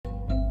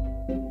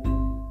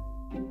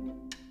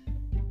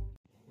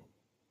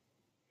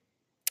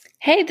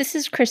Hey, this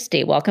is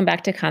Christy. Welcome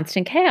back to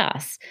Constant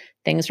Chaos.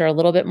 Things are a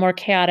little bit more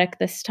chaotic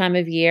this time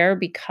of year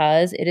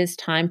because it is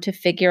time to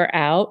figure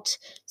out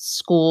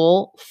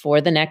school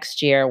for the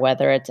next year,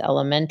 whether it's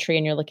elementary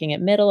and you're looking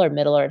at middle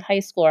or at high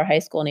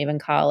school and even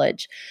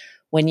college.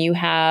 When you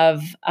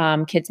have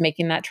kids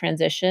making that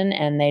transition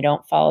and they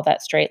don't follow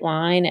that straight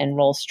line and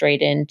roll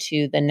straight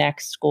into the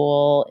next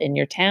school in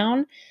your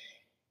town,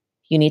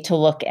 you need to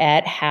look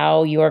at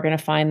how you are going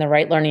to find the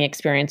right learning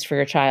experience for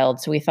your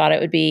child. So we thought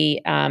it would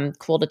be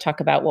cool to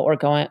talk about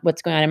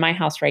what's going on in my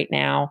house right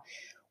now.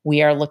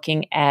 We are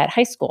looking at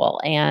high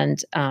school,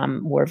 and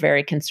we're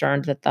very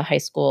concerned that the high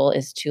school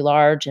is too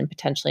large and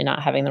potentially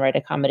not having the right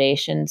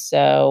accommodations.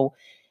 So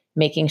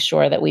making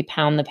sure that we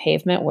pound the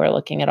pavement. We're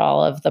looking at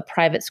all of the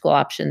private school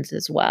options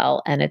as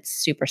well, and it's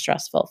super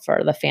stressful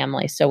for the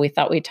family. So we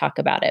thought we'd talk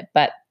about it.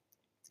 But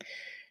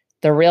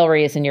the real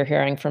reason you're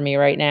hearing from me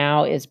right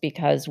now is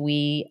because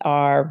we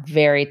are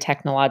very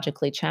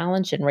technologically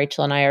challenged, and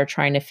Rachel and I are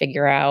trying to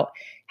figure out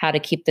how to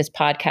keep this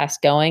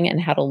podcast going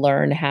and how to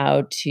learn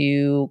how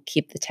to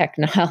keep the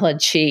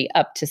technology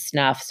up to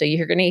snuff. So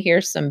you're going to hear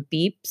some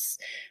beeps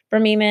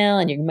from email,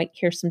 and you might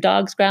hear some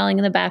dogs growling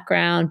in the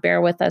background.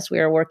 Bear with us. We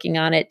are working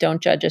on it.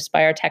 Don't judge us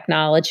by our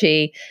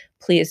technology.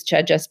 Please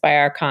judge us by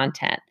our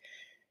content.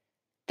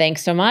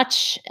 Thanks so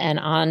much, and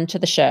on to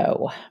the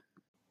show.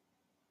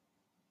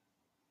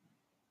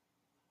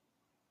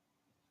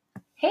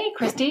 Hey,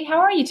 Christy, how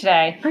are you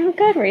today? I'm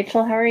good,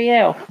 Rachel. How are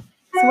you?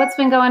 So what's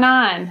been going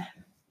on?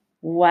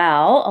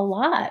 Well, a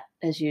lot,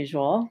 as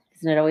usual.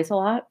 Isn't it always a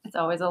lot? It's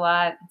always a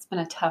lot. It's been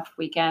a tough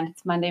weekend.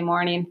 It's Monday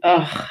morning.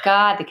 Ugh. Thank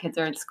God the kids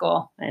are in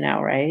school. I know,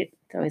 right?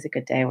 It's always a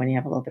good day when you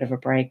have a little bit of a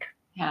break.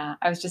 Yeah,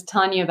 I was just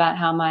telling you about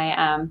how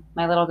my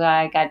little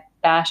guy got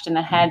bashed in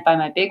the head by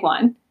my big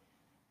one.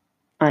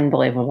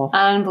 Unbelievable.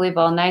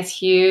 Unbelievable. Nice,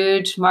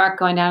 huge mark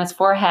going down his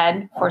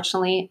forehead.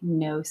 Fortunately,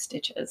 no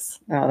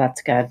stitches. Oh,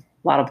 that's good.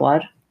 A lot of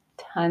blood.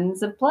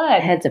 Tons of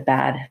blood. Head's a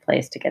bad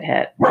place to get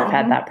hit. I've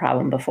had that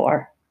problem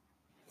before.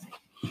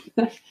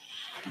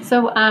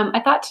 So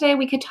I thought today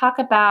we could talk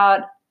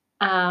about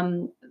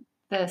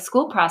the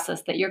school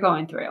process that you're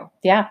going through.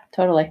 Yeah,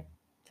 totally.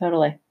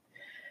 Totally.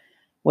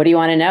 What do you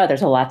want to know?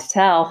 There's a lot to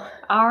tell.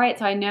 All right.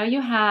 So I know you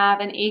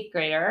have an 8th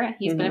grader.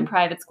 He's been in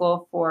private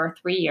school for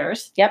 3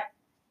 years. Yep.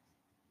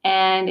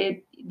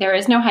 And there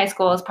is no high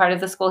school as part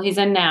of the school he's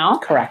in now.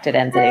 Correct. It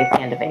ends at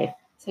the end of 8th.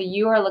 So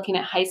you are looking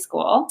at high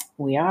school.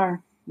 We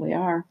are.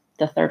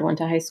 The third one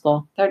to high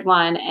school. Third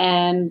one.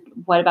 And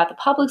what about the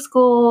public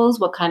schools?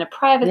 What kind of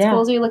private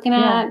schools are you looking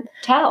at?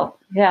 Tell.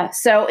 Yeah.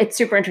 So it's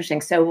super interesting.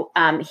 So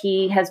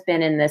he has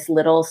been in this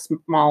little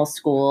small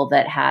school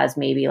that has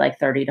maybe like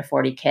 30 to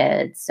 40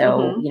 kids.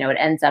 So, it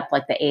ends up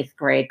like the 8th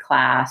grade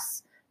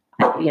class,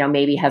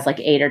 maybe has like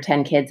 8 or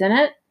 10 kids in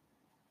it.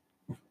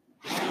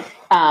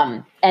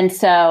 And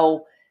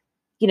so,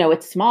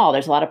 it's small.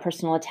 There's a lot of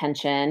personal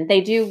attention.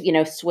 They do,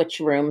 switch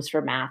rooms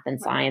for math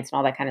and science and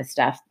all that kind of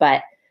stuff.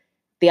 But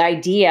the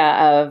idea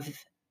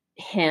of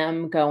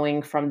him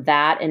going from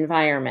that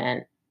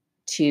environment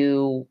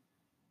to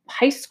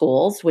high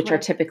schools, which are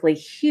typically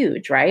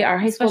huge, right? Our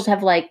high schools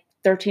have like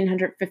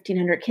 1,300,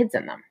 1,500 kids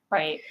in them.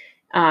 Right.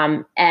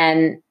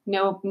 And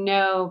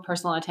no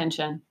personal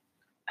attention.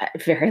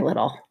 Very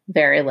little,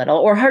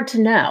 or hard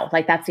to know.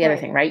 Like that's the other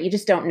thing, right? You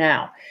just don't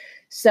know.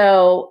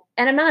 So,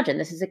 and imagine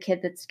this is a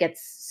kid that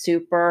gets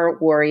super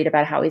worried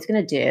about how he's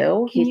going to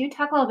do. Can you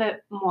talk a little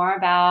bit more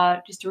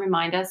about, just to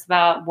remind us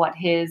about what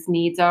his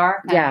needs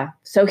are? Yeah.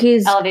 So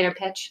he's elevator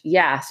pitch.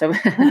 Yeah. So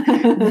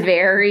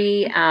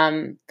very,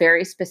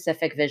 very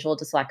specific visual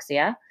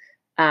dyslexia,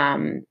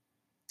 ADHD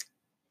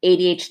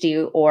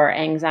or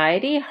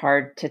anxiety,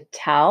 hard to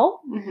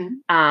tell,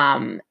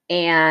 and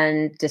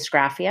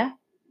dysgraphia,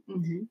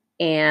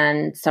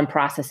 and some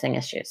processing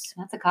issues.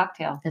 That's a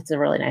cocktail. It's a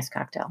really nice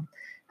cocktail.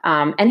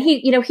 And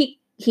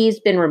he's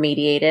been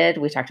remediated.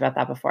 We talked about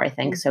that before, I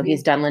think. So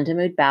he's done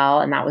Lindenwood Bell,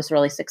 and that was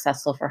really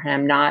successful for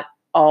him. Not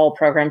all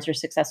programs are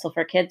successful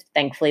for kids.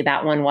 Thankfully,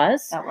 that one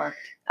was. That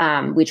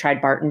worked. We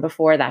tried Barton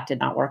before. That did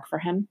not work for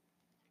him.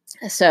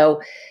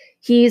 So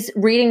he's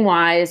reading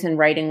wise and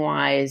writing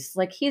wise.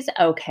 Like he's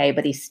okay,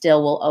 but he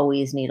still will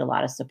always need a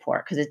lot of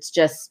support because it's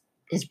just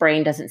his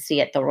brain doesn't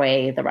see it the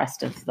way the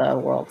rest of the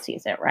world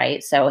sees it,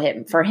 right? So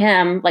for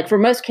him, like for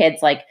most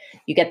kids, like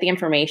you get the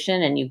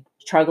information and you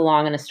chug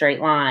along in a straight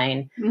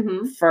line.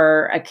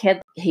 For a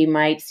kid, he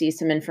might see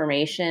some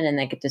information and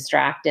they get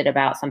distracted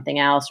about something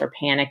else or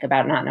panic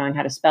about not knowing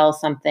how to spell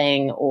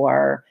something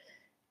or,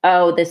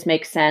 oh, this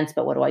makes sense,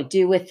 but what do I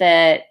do with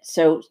it?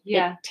 So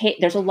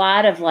there's a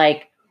lot of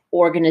like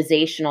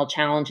organizational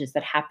challenges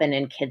that happen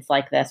in kids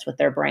like this with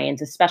their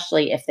brains,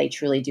 especially if they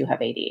truly do have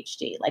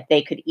ADHD. Like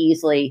they could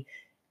easily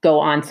go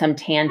on some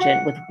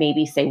tangent with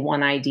maybe say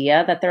one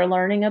idea that they're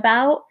learning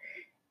about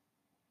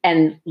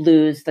and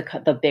lose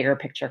the bigger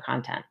picture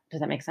content.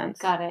 Does that make sense?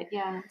 Got it.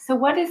 Yeah. So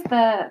what is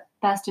the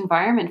best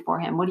environment for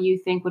him? What do you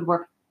think would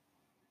work?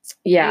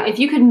 Yeah. If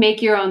you could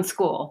make your own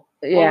school,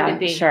 what would it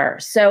be? Sure.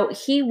 So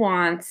he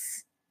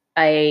wants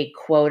a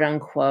quote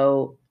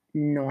unquote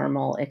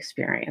normal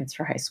experience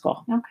for high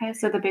school. Okay,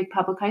 so the big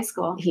public high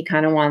school. He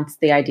kind of wants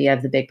the idea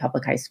of the big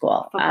public high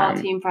school. Football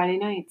team Friday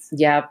nights.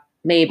 Yeah,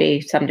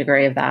 maybe some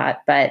degree of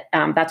that. But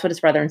that's what his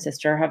brother and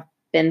sister have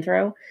been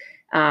through.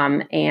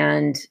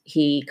 And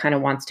he kind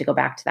of wants to go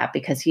back to that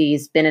because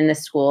he's been in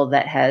this school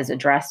that has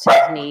addressed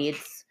his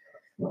needs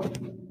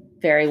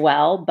very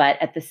well.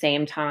 But at the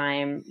same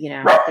time,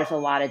 there's a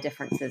lot of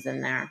differences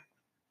in there.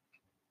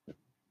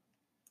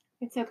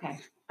 It's okay.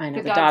 I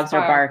know the dogs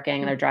are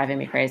barking. They're driving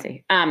me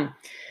crazy.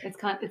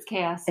 It's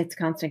chaos. It's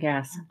constant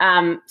chaos.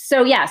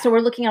 So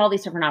we're looking at all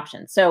these different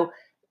options. So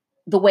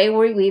the way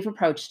we've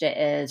approached it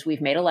is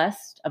we've made a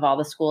list of all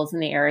the schools in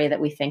the area that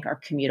we think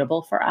are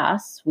commutable for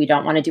us. We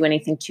don't want to do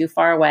anything too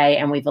far away,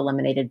 and we've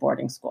eliminated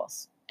boarding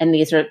schools. And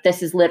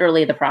this is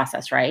literally the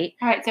process, right?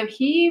 All right. So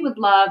he would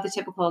love the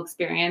typical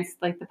experience,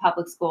 like the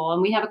public school.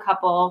 And we have a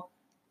couple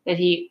that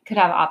he could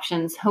have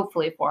options,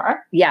 hopefully,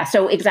 for. Yeah.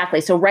 So exactly.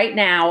 So right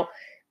now,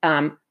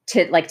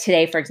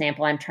 today, for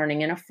example, I'm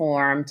turning in a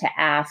form to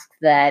ask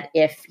that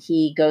if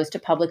he goes to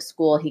public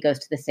school, he goes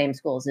to the same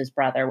school as his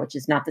brother, which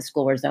is not the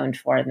school we're zoned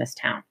for in this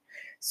town.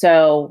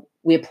 So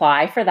we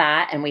apply for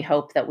that, and we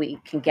hope that we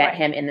can get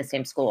him in the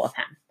same school with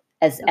him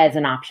as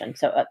an option.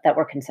 So that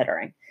we're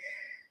considering.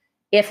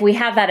 If we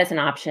have that as an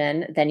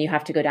option, then you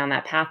have to go down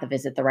that path of,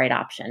 is it the right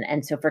option?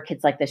 And so for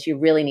kids like this, you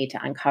really need to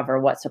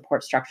uncover what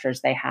support structures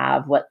they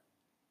have, what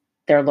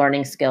their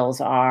learning skills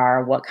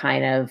are, what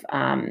kind of,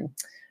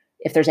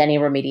 if there's any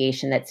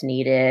remediation that's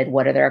needed,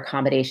 what are their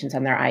accommodations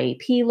on their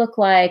IEP look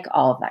like,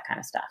 all of that kind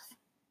of stuff.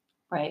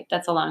 Right.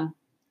 That's a long.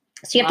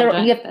 So you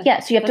have to,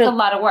 that's a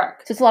lot of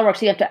work. So it's a lot of work.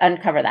 So you have to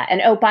uncover that.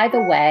 And by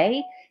the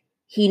way,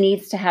 he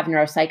needs to have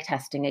neuropsych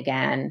testing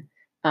again.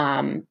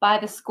 By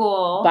the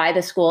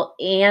school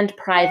and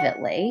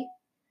privately,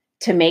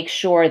 to make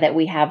sure that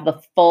we have the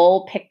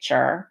full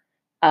picture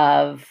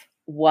of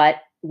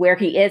where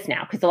he is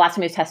now. Because the last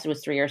time he was tested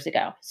was 3 years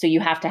ago. So you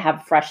have to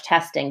have fresh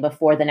testing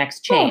before the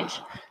next change.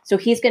 So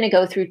he's going to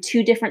go through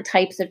 2 different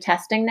types of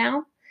testing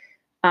now,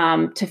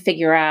 to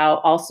figure out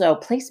also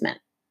placement.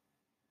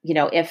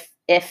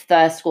 If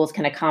the schools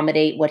can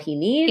accommodate what he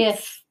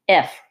needs,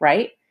 if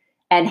right,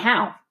 and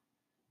how.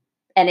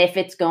 And if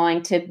it's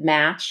going to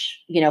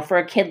match, for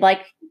a kid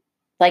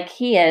like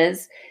he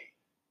is,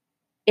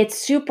 it's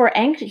super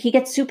anxious. He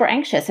gets super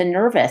anxious and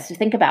nervous to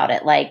think about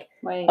it. Like,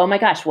 right. Oh my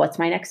gosh, what's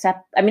my next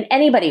step? I mean,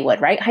 anybody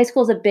would, right? High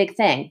school is a big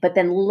thing, but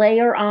then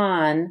layer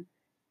on,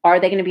 are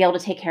they going to be able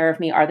to take care of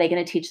me? Are they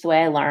going to teach the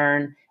way I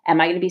learn?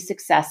 Am I going to be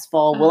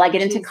successful? Will I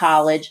get into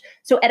college?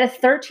 So at a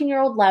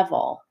 13-year-old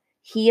level,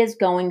 he is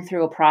going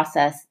through a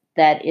process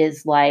that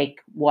is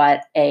like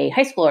what a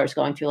high schooler is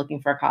going through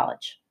looking for a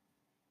college.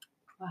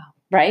 Wow.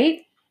 Right?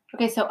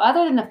 Okay, so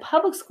other than the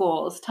public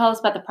schools, tell us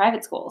about the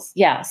private schools.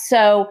 Yeah,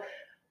 so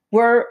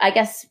we're, I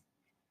guess,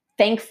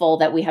 thankful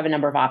that we have a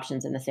number of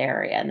options in this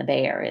area, in the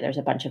Bay Area. There's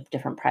a bunch of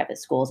different private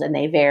schools, and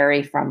they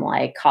vary from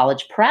like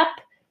college prep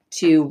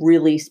to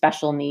really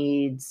special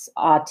needs,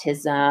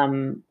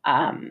 autism,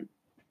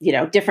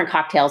 different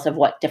cocktails of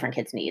what different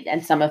kids need.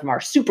 And some of them are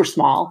super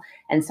small,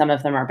 and some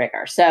of them are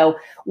bigger. So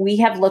we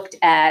have looked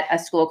at a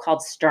school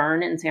called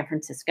Stern in San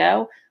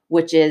Francisco,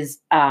 which is,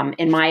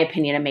 in my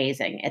opinion,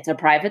 amazing. It's a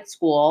private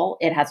school.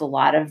 It has a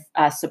lot of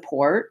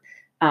support.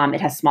 It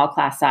has small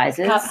class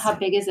sizes. How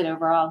big is it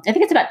overall? I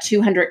think it's about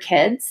 200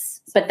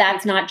 kids, but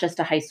that's not just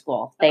a high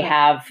school. They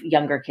have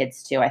younger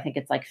kids too. I think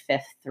it's like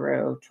 5th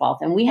through 12th.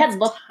 And we had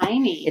looked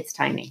tiny. It's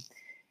tiny,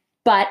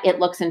 but it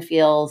looks and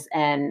feels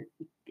and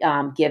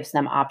gives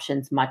them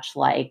options, much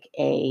like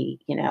a,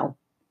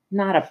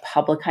 not a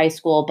public high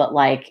school, but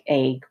like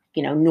a,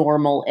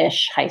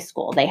 normal-ish high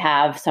school. They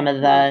have some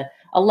of the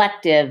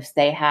electives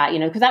they have,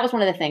 because that was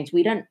one of the things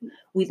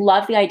we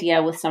love the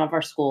idea with some of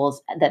our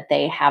schools that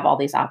they have all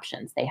these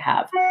options. They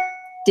have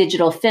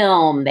digital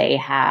film. They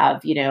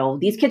have,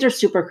 these kids are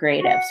super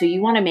creative. So you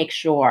want to make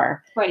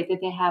sure that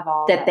they have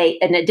all that they,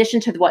 in addition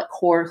to what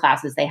core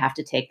classes they have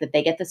to take, that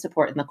they get the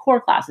support in the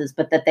core classes,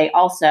 but that they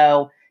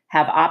also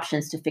have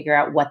options to figure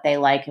out what they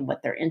like and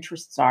what their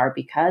interests are,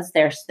 because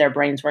their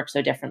brains work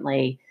so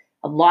differently.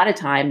 A lot of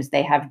times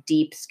they have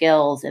deep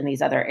skills in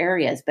these other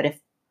areas, but if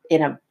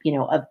in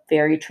a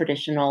very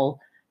traditional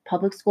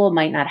public school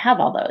might not have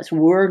all those.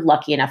 We're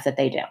lucky enough that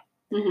they do.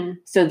 Mm-hmm.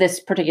 So this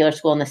particular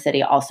school in the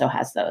city also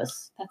has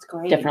those. That's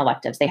great. Different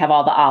electives. They have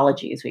all the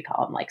ologies, we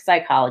call them, like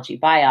psychology,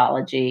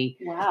 biology,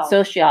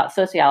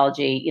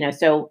 sociology,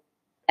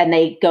 and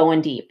they go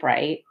in deep,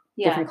 right?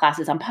 Yeah. Different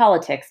classes on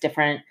politics,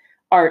 different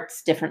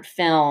arts, different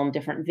film,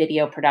 different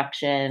video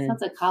production.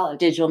 Sounds like college.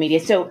 Digital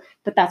media.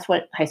 But that's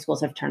what high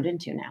schools have turned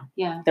into now.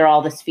 Yeah. They're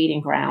all this feeding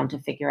ground to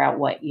figure out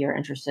what you're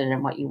interested in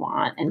and what you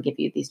want and give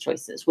you these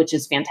choices, which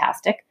is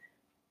fantastic.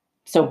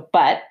 So,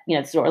 but,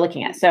 this is what we're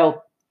looking at.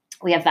 So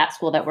we have that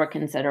school that we're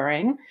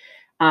considering.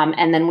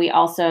 And then we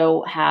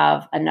also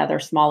have another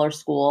smaller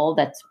school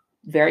that's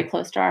very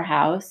close to our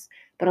house.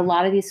 But a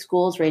lot of these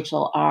schools,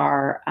 Rachel,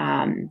 are,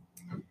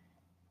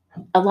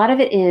 a lot of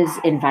it is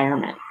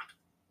environment.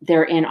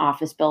 They're in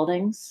office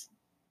buildings.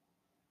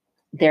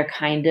 They're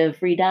kind of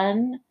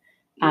redone.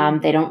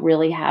 They don't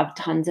really have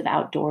tons of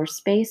outdoor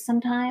space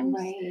sometimes.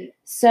 Right.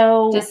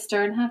 So does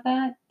Stern have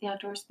that, the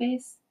outdoor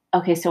space?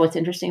 Okay, so what's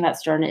interesting about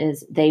Stern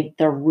is the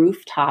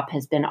rooftop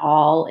has been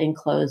all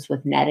enclosed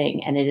with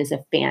netting, and it is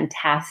a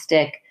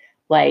fantastic,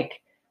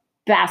 like,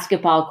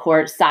 basketball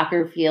court,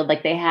 soccer field.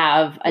 Like, they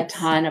have a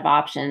ton of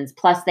options.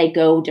 Plus, they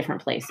go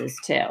different places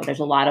too. There's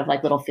a lot of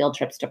like little field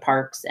trips to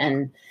parks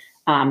and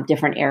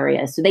different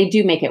areas, so they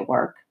do make it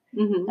work.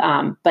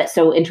 But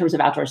so in terms of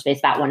outdoor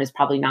space, that one is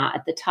probably not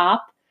at the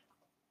top.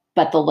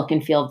 But the look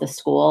and feel of the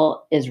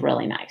school is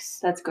really nice.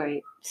 That's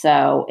great.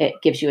 So it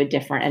gives you a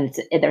different,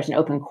 and there's an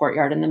open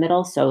courtyard in the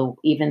middle. So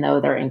even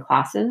though they're in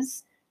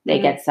classes, they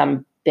get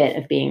some bit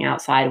of being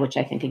outside, which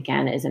I think,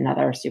 again, is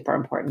another super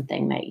important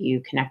thing, that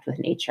you connect with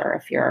nature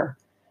if you're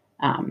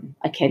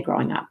a kid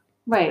growing up.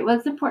 Right. Well,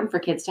 it's important for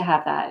kids to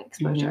have that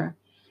exposure.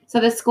 So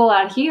the school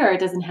out here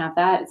doesn't have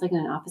that. It's like in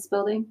an office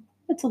building.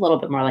 It's a little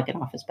bit more like an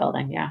office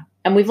building, yeah.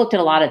 And we've looked at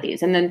a lot of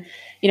these. And then,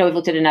 we've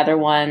looked at another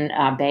one,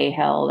 Bay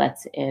Hill,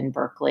 that's in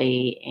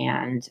Berkeley,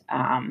 and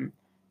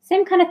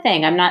same kind of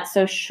thing. I'm not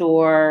so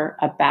sure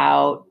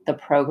about the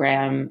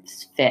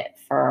program's fit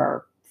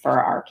for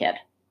our kid,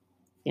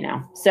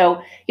 So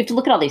you have to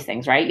look at all these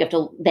things, right? You have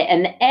to,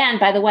 and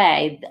by the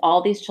way,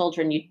 all these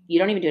children, you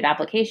don't even do an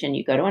application.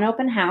 You go to an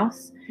open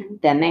house,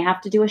 then they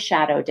have to do a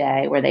shadow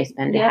day where they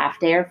spend a half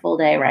day or full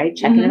day, right?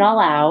 Checking it all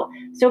out.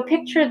 So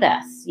picture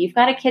this. You've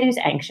got a kid who's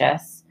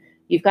anxious.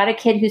 You've got a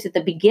kid who's at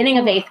the beginning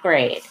of 8th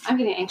grade. I'm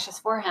getting anxious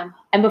for him.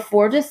 And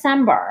before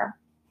December,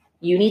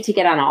 you need to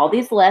get on all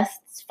these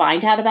lists,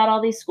 find out about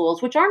all these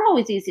schools, which aren't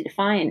always easy to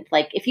find.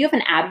 Like, if you have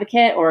an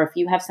advocate or if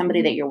you have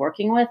somebody that you're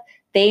working with,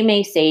 they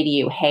may say to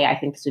you, hey, I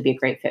think this would be a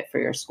great fit for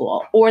your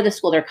school. Or the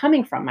school they're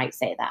coming from might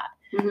say that.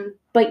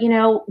 But,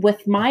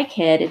 with my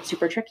kid, it's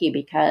super tricky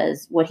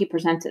because what he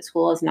presents at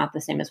school is not the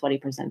same as what he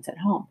presents at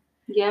home.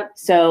 Yep.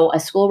 So a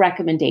school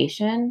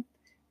recommendation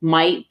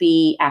might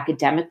be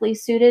academically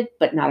suited,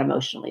 but not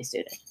emotionally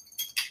suited.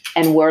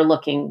 And we're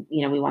looking,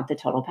 we want the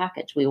total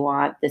package. We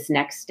want this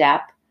next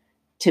step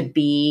to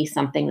be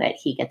something that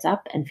he gets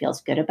up and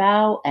feels good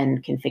about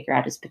and can figure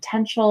out his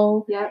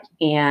potential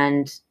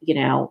and,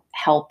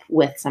 help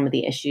with some of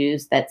the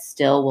issues that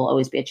still will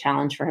always be a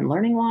challenge for him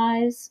learning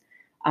wise.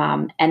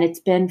 And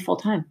it's been full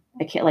time.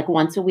 Like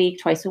once a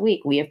week, twice a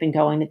week, we have been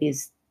going to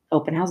these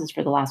open houses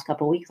for the last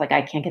couple of weeks. Like,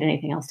 I can't get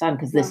anything else done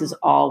because this is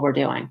all we're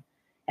doing.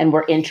 And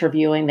we're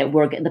interviewing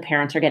the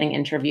parents are getting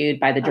interviewed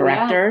by the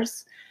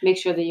directors. Make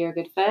sure that you're a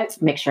good fit.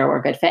 Make sure we're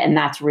a good fit. And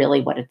that's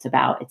really what it's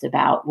about. It's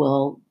about,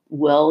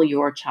 will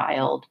your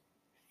child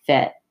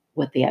fit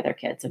with the other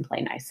kids and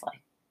play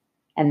nicely?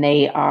 And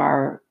they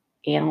are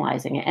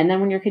analyzing it. And then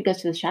when your kid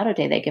goes to the shadow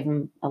day, they give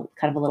them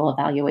kind of a little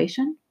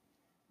evaluation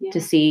to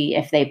see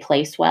if they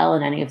place well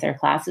in any of their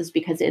classes.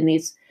 Because in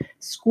these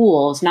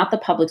schools, not the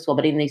public school,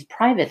 but in these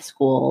private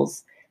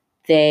schools,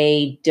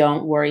 they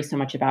don't worry so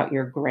much about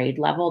your grade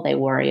level. They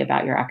worry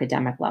about your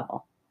academic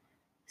level.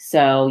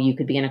 So you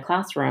could be in a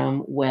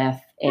classroom with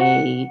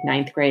a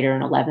 9th grader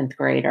and 11th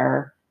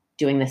grader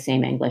doing the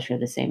same English or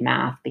the same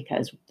math,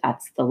 because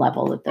that's the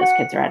level that those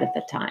kids are at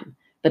the time.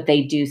 But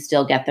they do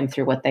still get them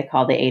through what they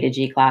call the A to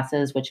G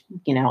classes, which,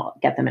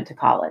 get them into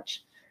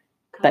college.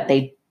 But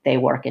they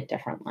work it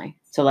differently.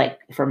 So like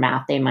for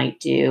math, they might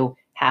do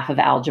half of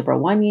algebra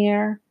one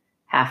year,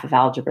 half of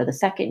algebra the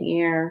second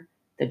year.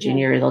 The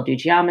junior year, they'll do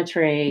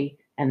geometry,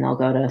 and they'll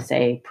go to,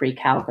 say,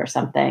 pre-calc or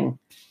something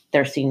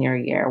their senior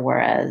year,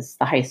 whereas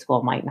the high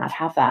school might not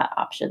have that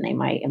option. It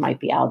might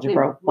be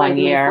algebra one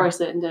year.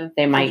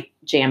 They might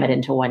jam it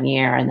into 1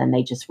 year, and then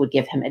they just would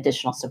give him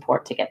additional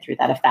support to get through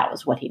that if that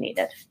was what he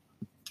needed.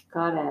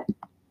 Got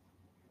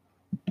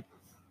it.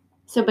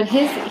 So, but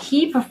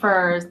he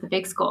prefers the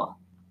big school.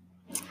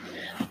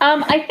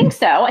 I think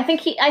so. I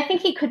think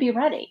he could be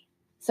ready.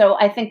 So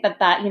I think that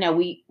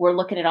we're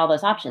looking at all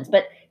those options.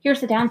 But here's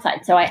the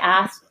downside. So I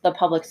asked the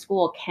public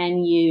school,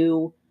 can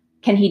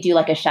he do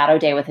like a shadow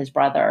day with his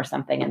brother or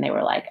something? And they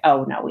were like,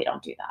 oh, no, we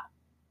don't do that.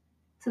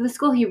 So the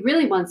school he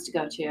really wants to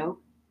go to,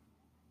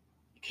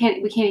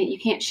 you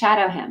can't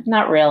shadow him.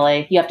 Not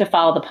really. You have to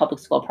follow the public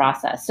school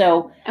process.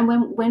 So, and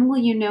when will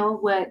you know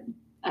what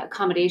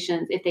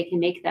accommodations, if they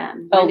can make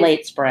them?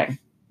 Late spring.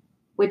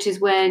 Which is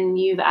when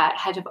you've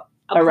had to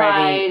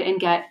applied and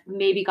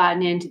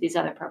gotten into these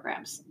other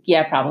programs.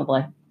 Yeah,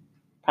 probably.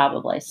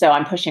 So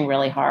I'm pushing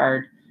really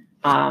hard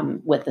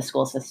with the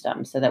school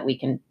system so that we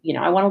can,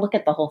 I want to look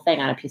at the whole thing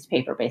on a piece of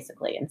paper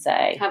basically and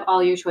say, have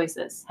all your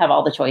choices, have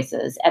all the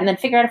choices, and then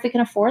figure out if we can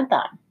afford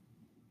them.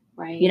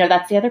 Right.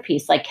 That's the other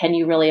piece. Like, can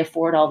you really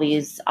afford all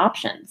these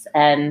options?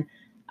 And,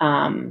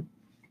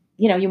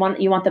 you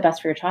want the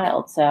best for your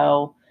child.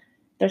 So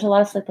there's a lot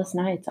of sleepless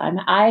nights.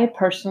 I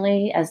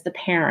personally, as the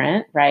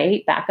parent,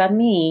 right, back on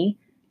me,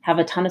 have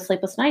a ton of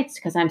sleepless nights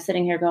because I'm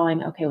sitting here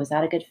going, okay, was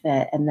that a good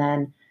fit? And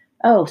then,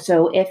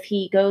 so if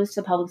he goes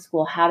to public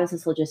school, how does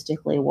this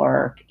logistically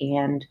work?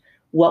 And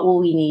what will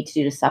we need to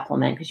do to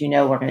supplement? Because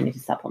we're going to need to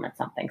supplement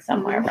something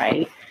somewhere,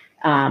 right?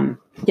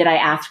 Did I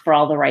ask for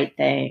all the right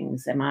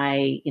things? Am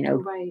I,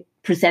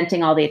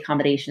 presenting all the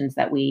accommodations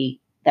that we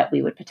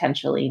would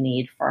potentially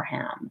need for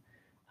him?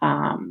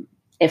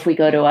 If we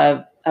go to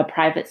a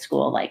private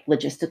school, like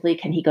logistically,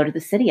 can he go to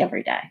the city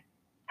every day?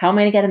 How am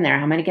I going to get him there?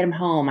 How am I going to get him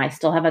home? I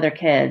still have other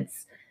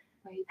kids.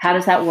 Right. How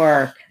does that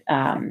work?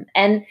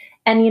 And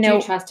you know, do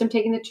you trust him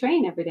taking the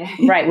train every day?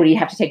 Right. Would he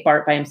have to take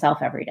Bart by himself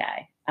every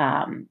day?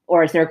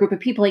 Or is there a group of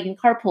people he can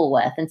carpool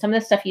with? And some of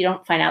the stuff you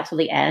don't find out till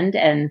the end.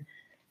 And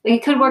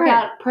it could work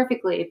out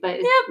perfectly, but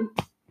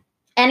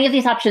any of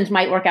these options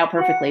might work out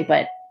perfectly.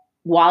 But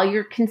while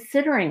you're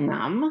considering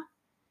them,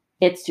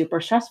 it's super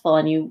stressful.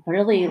 And you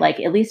really, like,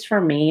 at least for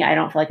me, I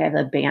don't feel like I have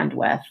the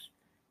bandwidth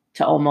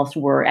to almost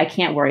worry. I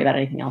can't worry about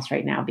anything else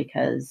right now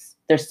because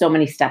there's so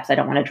many steps. I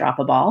don't want to drop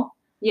a ball.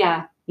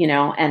 Yeah. You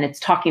know, and it's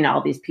talking to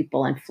all these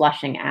people and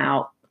flushing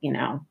out, you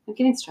know. I'm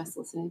getting stressed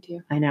listening to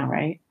you. I know,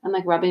 right? I'm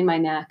like rubbing my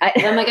neck.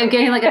 I'm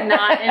getting like a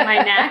knot in my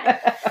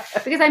neck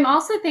because I'm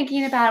also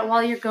thinking about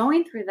while you're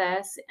going through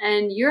this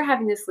and you're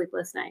having the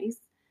sleepless nights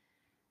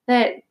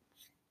that,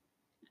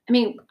 I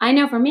mean, I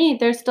know for me,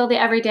 there's still the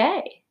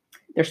everyday.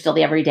 There's still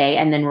the everyday.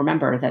 And then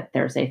remember that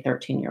there's a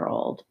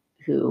 13-year-old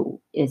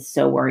who is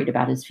so worried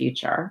about his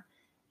future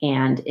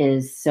and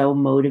is so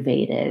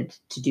motivated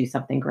to do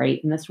something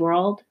great in this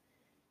world.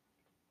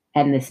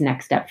 And this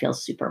next step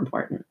feels super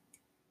important.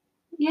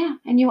 Yeah.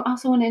 And you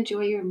also want to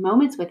enjoy your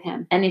moments with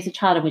him. And he's a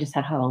child and we just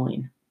had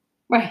Halloween.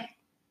 Right.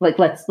 Like,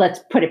 let's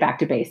put it back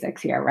to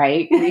basics here,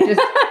 right?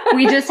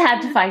 We just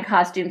had to find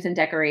costumes and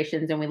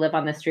decorations, and we live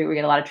on the street. We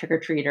get a lot of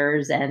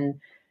trick-or-treaters, and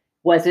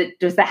was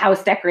the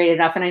house decorated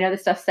enough? And I know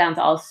this stuff sounds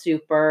all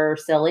super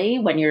silly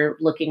when you're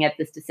looking at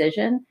this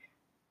decision,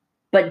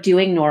 but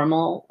doing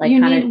normal, like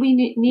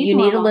we need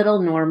a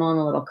little normal and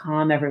a little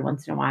calm every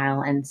once in a while.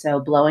 And so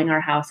blowing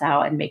our house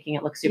out and making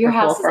it look super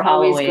cool for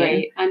Halloween. Always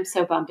great. I'm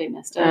so bummed I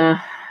missed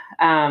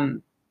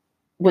it.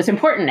 Was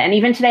important. And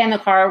even today on the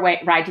car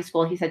ride to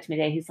school, he said to me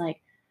today, he's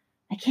like,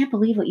 I can't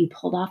believe what you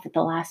pulled off at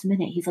the last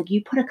minute. He's like,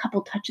 you put a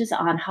couple touches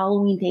on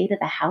Halloween day to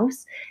the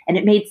house and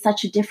it made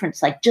such a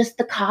difference. Like just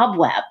the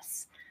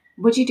cobwebs.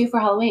 What'd you do for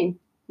Halloween?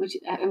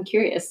 I'm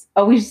curious.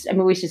 Oh, we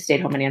just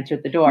stayed home and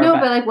answered the door. No,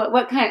 but like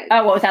what kind?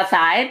 Oh, what was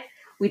outside?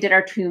 We did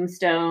our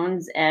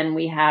tombstones and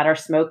we had our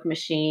smoke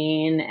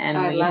machine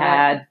and we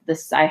had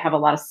this. I have a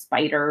lot of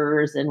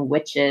spiders and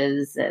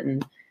witches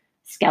and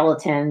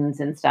skeletons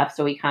and stuff.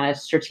 So we kind of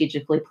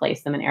strategically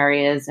place them in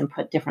areas and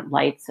put different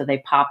lights so they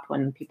pop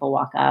when people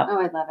walk up. Oh,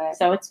 I love it.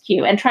 So it's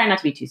cute. And try not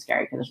to be too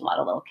scary because there's a lot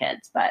of little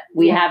kids. But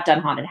we have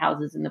done haunted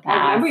houses in the past.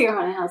 I remember your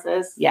haunted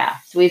houses. Yeah.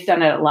 So we've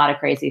done a lot of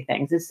crazy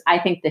things. I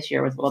think this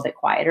year was a little bit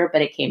quieter,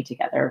 but it came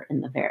together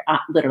in the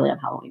literally on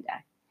Halloween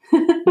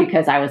day.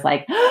 Because I was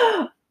like,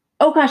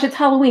 oh gosh, it's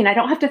Halloween. I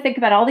don't have to think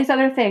about all these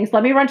other things.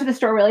 Let me run to the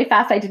store really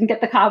fast. I didn't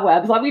get the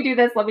cobwebs. Let me do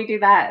this. Let me do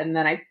that. And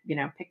then I,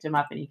 picked him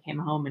up and he came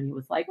home and he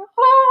was like,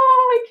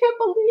 oh, I can't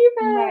believe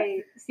it.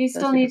 Right. So you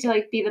still need to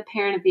like be the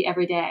parent of the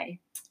everyday.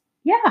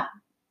 Yeah.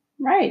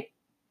 Right.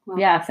 Well,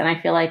 yes. And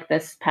I feel like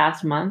this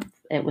past month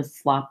it was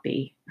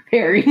sloppy,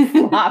 very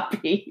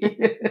sloppy.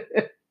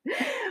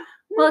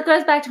 Well, it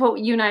goes back to what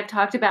you and I have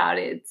talked about.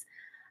 It's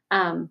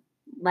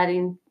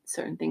letting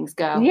certain things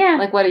go. Yeah.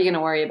 Like, what are you going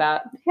to worry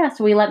about? Yeah.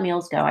 So we let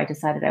meals go. I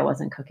decided I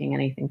wasn't cooking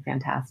anything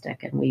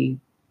fantastic. And we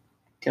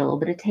did a little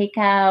bit of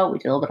takeout. We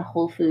did a little bit of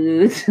Whole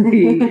Foods.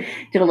 We did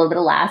a little bit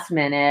of last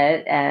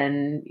minute.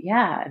 And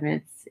yeah, I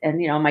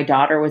mean, my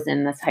daughter was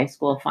in this high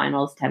school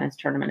finals tennis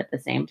tournament at the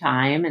same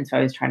time. And so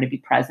I was trying to be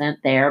present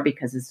there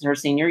because this is her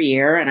senior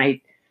year. And I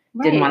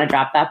didn't want to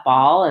drop that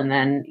ball. And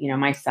then,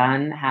 my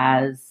son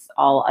has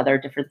all other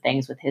different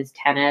things with his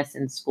tennis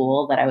and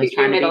school that I was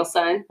trying to be.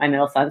 My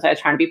middle son. So I was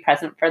trying to be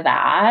present for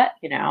that,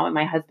 and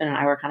my husband and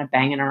I were kind of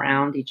banging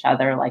around each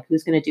other, like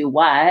who's going to do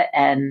what.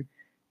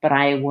 But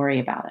I worry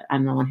about it.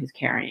 I'm the one who's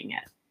carrying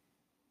it.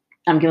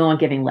 I'm the one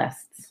giving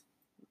lists.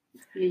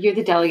 You're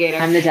the delegator.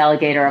 I'm the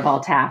delegator of all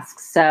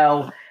tasks.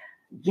 So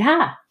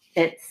yeah,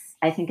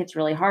 I think it's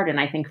really hard. And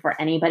I think for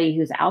anybody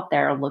who's out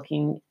there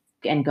looking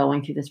and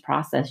going through this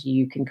process,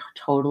 you can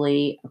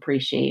totally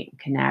appreciate and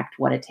connect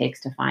what it takes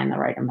to find the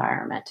right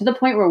environment, to the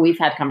point where we've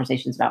had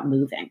conversations about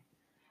moving.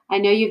 I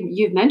know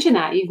you've mentioned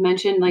that. You've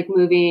mentioned like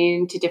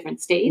moving to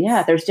different states.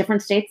 Yeah, there's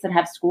different states that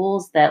have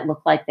schools that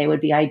look like they would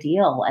be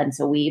ideal. And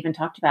so we even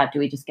talked about, do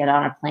we just get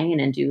on a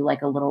plane and do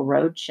like a little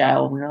road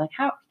show? And we were like,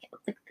 how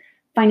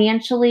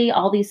financially,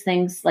 all these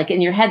things, like in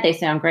your head, they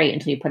sound great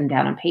until you put them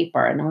down on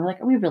paper. And then we're like,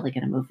 are we really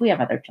going to move? We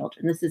have other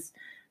children. This is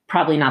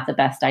probably not the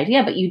best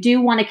idea, but you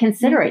do want to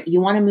consider it. You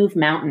want to move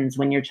mountains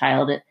when your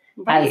child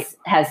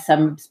has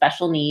some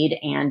special need,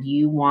 and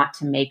you want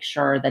to make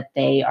sure that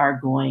they are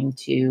going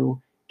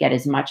to get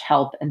as much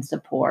help and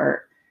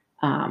support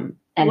and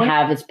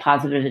have as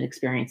positive an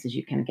experience as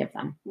you can give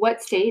them.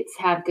 What states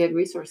have good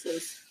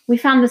resources? We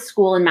found the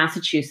school in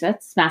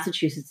Massachusetts.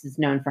 Massachusetts is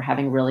known for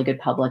having really good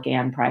public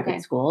and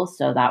private schools.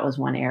 So that was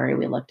one area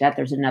we looked at.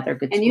 There's another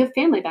good school. And you have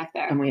family back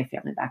there. And we have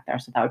family back there.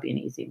 So that would be an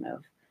easy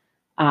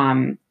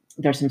move.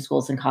 There's some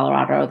schools in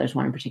Colorado. There's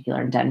one in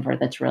particular in Denver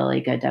that's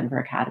really good. Denver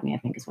Academy, I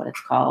think is what it's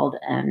called.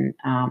 And,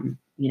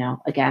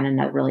 again,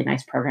 another really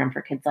nice program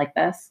for kids like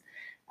this.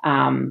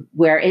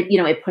 Where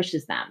it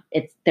pushes them.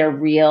 They're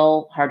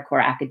real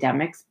hardcore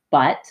academics,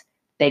 but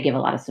they give a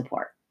lot of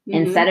support. Mhm.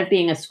 Instead of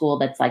being a school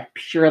that's like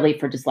purely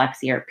for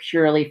dyslexia or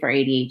purely for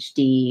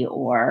ADHD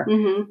or,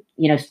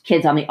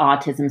 kids on the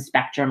autism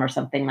spectrum or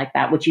something like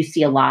that, which you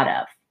see a lot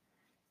of.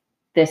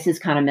 This is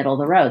kind of middle of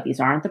the road. These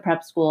aren't the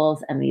prep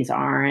schools and these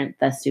aren't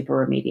the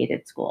super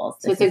remediated schools.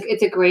 So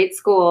it's a great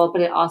school,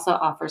 but it also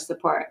offers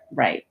support.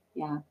 Right.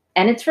 Yeah.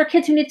 And it's for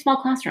kids who need small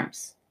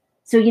classrooms.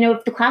 So,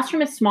 if the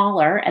classroom is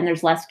smaller and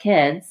there's less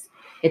kids,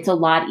 it's a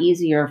lot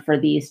easier for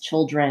these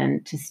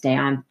children to stay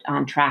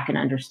on track and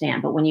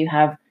understand. But when you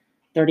have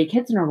 30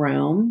 kids in a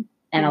room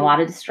and a lot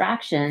of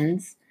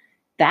distractions,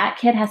 that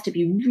kid has to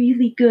be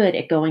really good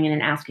at going in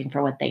and asking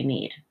for what they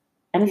need.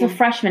 And as a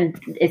freshman,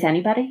 is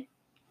anybody?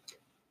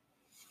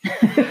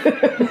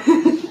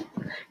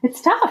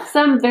 It's tough.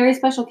 Some very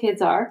special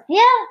kids are.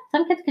 Yeah,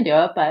 some kids can do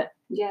it, but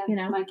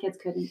my kids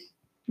couldn't.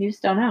 You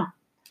just don't know.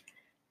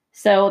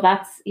 So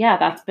that's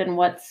been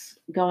what's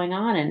going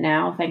on. And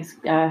now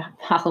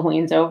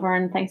Halloween's over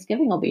and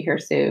Thanksgiving will be here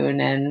soon.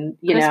 And,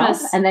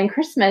 Christmas. And then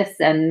Christmas.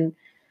 And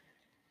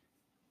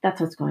that's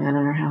what's going on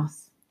in our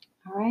house.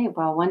 All right.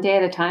 Well, one day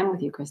at a time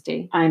with you,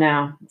 Christy. I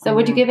know. So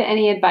would you give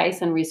any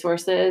advice and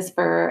resources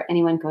for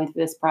anyone going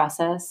through this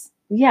process?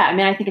 Yeah. I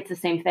mean, I think it's the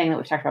same thing that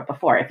we've talked about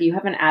before. If you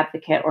have an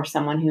advocate or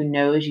someone who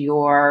knows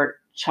your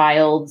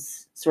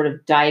child's sort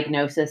of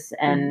diagnosis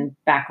and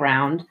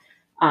background,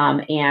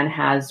 and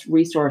has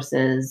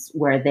resources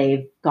where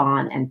they've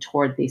gone and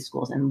toured these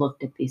schools and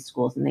looked at these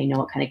schools and they know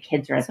what kind of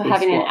kids are at these schools. So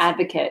having an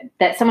advocate.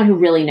 That's someone who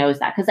really knows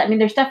that. Because, I mean,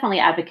 there's definitely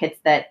advocates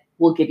that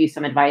will give you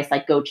some advice,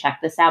 like go check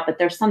this out. But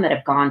there's some that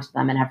have gone to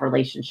them and have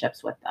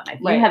relationships with them. If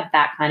you have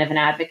that kind of an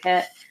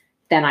advocate,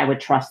 then I would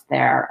trust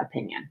their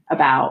opinion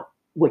about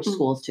which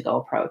schools to go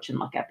approach and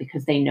look at,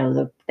 because they know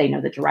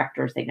the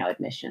directors, they know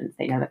admissions,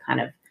 they know the kind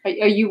of.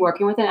 Are you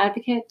working with an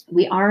advocate?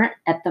 We aren't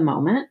at the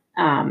moment.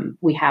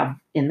 We have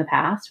in the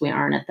past. We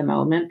aren't at the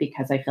moment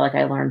because I feel like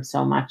I learned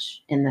so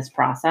much in this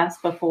process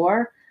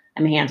before.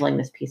 I'm handling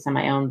this piece on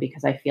my own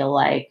because I feel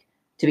like,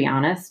 to be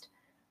honest,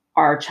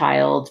 our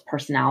child's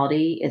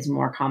personality is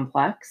more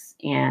complex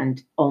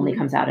and only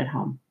comes out at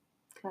home.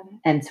 Got it.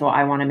 And so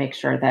I want to make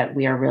sure that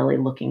we are really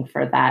looking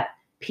for that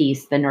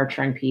piece, the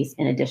nurturing piece,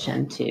 in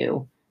addition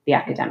to the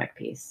academic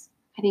piece.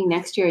 I think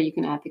next year you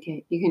can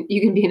advocate.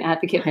 You can be an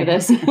advocate for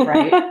this.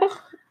 Right.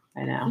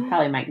 I know.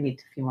 Probably might need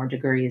a few more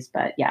degrees,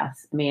 but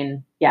yes. I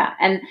mean, yeah.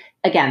 And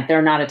again, there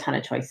are not a ton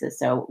of choices.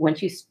 So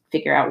once you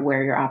figure out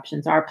where your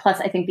options are, plus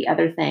I think the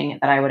other thing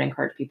that I would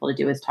encourage people to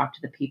do is talk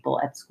to the people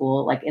at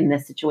school, like in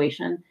this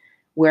situation,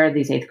 where are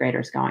these 8th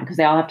graders going? Because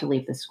they all have to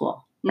leave the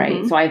school, right?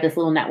 Mm-hmm. So I have this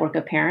little network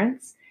of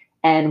parents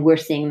and we're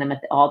seeing them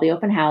at all the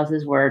open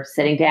houses. We're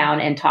sitting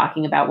down and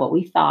talking about what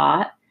we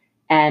thought.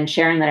 And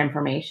sharing that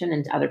information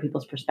into other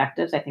people's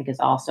perspectives, I think, is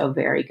also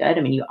very good.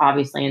 I mean, you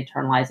obviously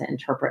internalize and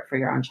interpret for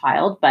your own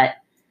child, but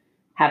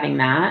having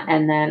that.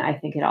 And then I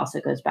think it also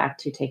goes back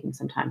to taking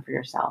some time for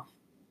yourself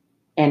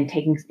and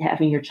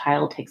having your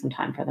child take some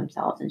time for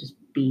themselves and just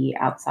be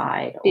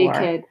outside.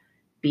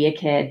 Be a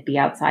kid, be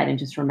outside, and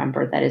just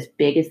remember that as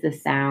big as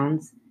this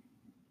sounds,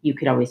 you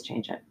could always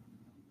change it.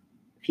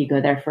 If you go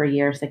there for a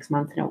year, 6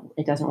 months, and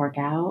it doesn't work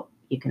out,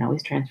 you can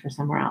always transfer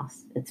somewhere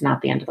else. It's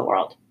not the end of the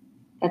world.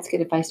 That's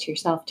good advice to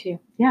yourself too.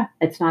 Yeah,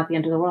 it's not the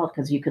end of the world,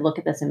 because you could look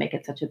at this and make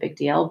it such a big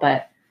deal,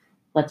 but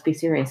let's be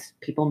serious.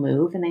 People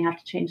move and they have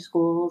to change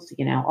schools.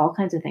 All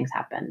kinds of things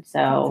happen.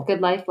 So it's a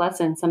good life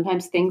lesson.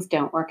 Sometimes things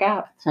don't work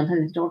out.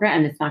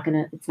 And it's not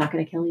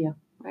gonna kill you.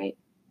 Right.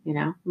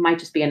 It might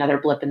just be another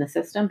blip in the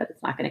system, but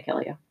it's not gonna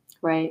kill you.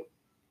 Right.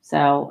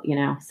 So,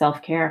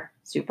 self-care,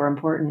 super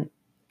important.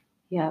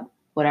 Yeah.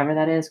 Whatever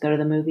that is, go to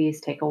the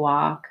movies, take a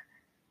walk,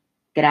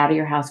 get out of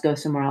your house, go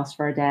somewhere else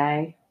for a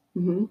day.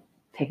 Mm-hmm.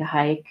 Take a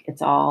hike.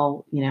 It's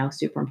all,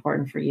 super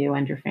important for you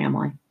and your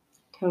family.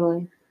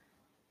 Totally.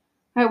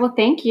 All right. Well,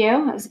 thank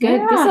you. It was good.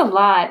 Yeah. This is a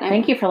lot.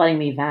 Thank you for letting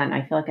me vent.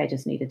 I feel like I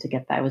just needed to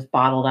get that. I was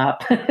bottled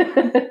up. Well,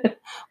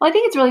 I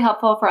think it's really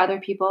helpful for other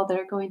people that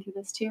are going through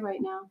this too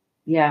right now.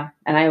 Yeah.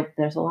 And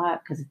there's a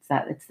lot, because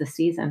it's the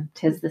season.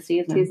 Tis the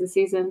season. Tis the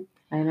season.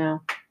 I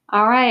know.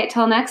 All right.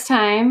 Till next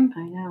time.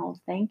 I know.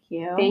 Thank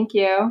you. Thank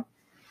you.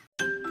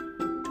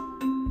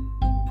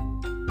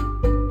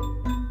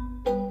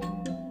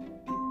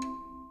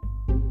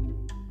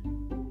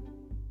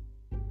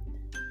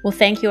 Well,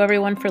 thank you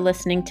everyone for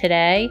listening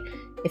today.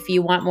 If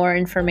you want more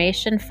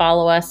information,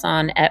 follow us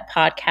on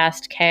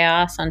 @Podcast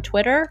Chaos on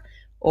Twitter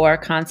or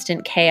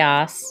Constant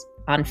Chaos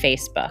on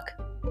Facebook.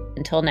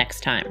 Until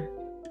next time.